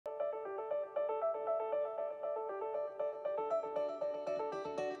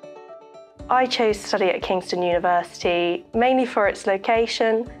I chose to study at Kingston University, mainly for its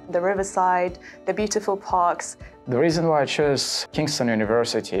location. The riverside, the beautiful parks. The reason why I chose Kingston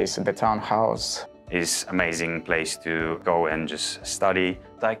University is the townhouse. It's an amazing place to go and just study.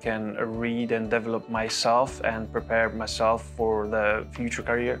 I can read and develop myself and prepare myself for the future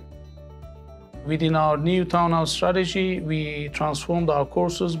career. Within our new townhouse strategy, we transformed our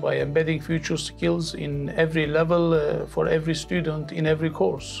courses by embedding future skills in every level for every student in every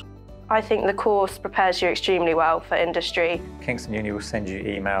course. I think the course prepares you extremely well for industry. Kingston Uni will send you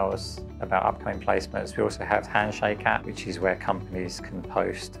emails about upcoming placements. We also have Handshake app, which is where companies can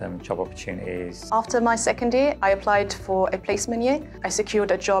post job opportunities. After my second year, I applied for a placement year. I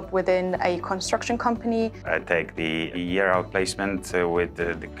secured a job within a construction company. I take the year-out placement with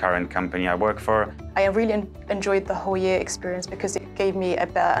the current company I work for. I really enjoyed the whole year experience because it gave me a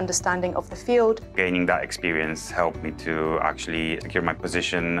better understanding of the field. Gaining that experience helped me to actually secure my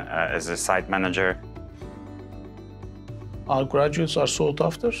position as a site manager. Our graduates are sought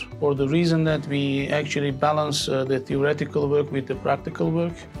after for the reason that we actually balance the theoretical work with the practical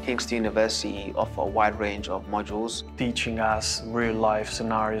work. Kingston University offer a wide range of modules, teaching us real-life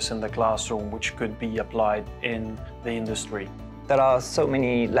scenarios in the classroom which could be applied in the industry. There are so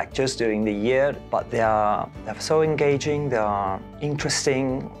many lectures during the year, but they're so engaging, they are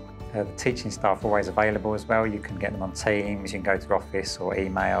interesting. The teaching staff are always available as well. You can get them on Teams, you can go to office or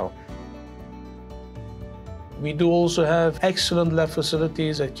email. We do also have excellent lab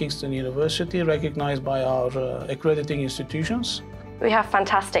facilities at Kingston University, recognized by our accrediting institutions. We have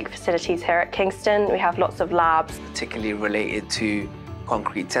fantastic facilities here at Kingston. We have lots of labs. particularly related to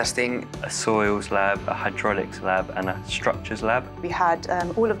concrete testing. A soils lab, a hydraulics lab and a structures lab. We had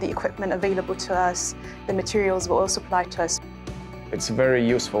all of the equipment available to us. The materials were all supplied to us. It's very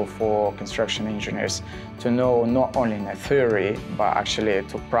useful for construction engineers to know not only in a theory, but actually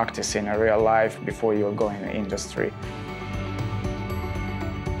to practice in a real life before you go in the industry.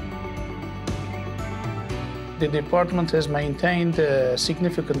 The department has maintained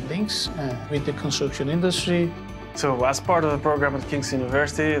significant links with the construction industry. So as part of the program at Kingston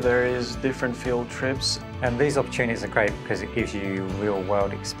University, there is different field trips. And these opportunities are great because it gives you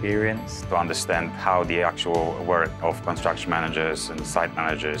real-world experience. To understand how the actual work of construction managers and site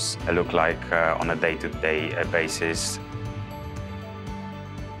managers look like on a day-to-day basis.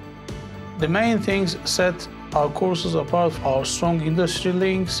 The main things set our courses apart are our strong industry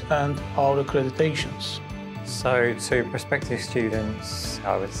links and our accreditations. So to prospective students,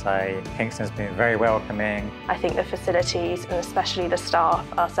 I would say Kingston's been very welcoming. I think the facilities and especially the staff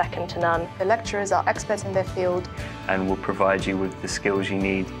are second to none. The lecturers are experts in their field. And will provide you with the skills you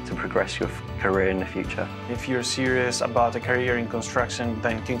need to progress your career in the future. If you're serious about a career in construction,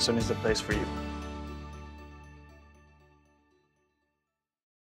 then Kingston is the place for you.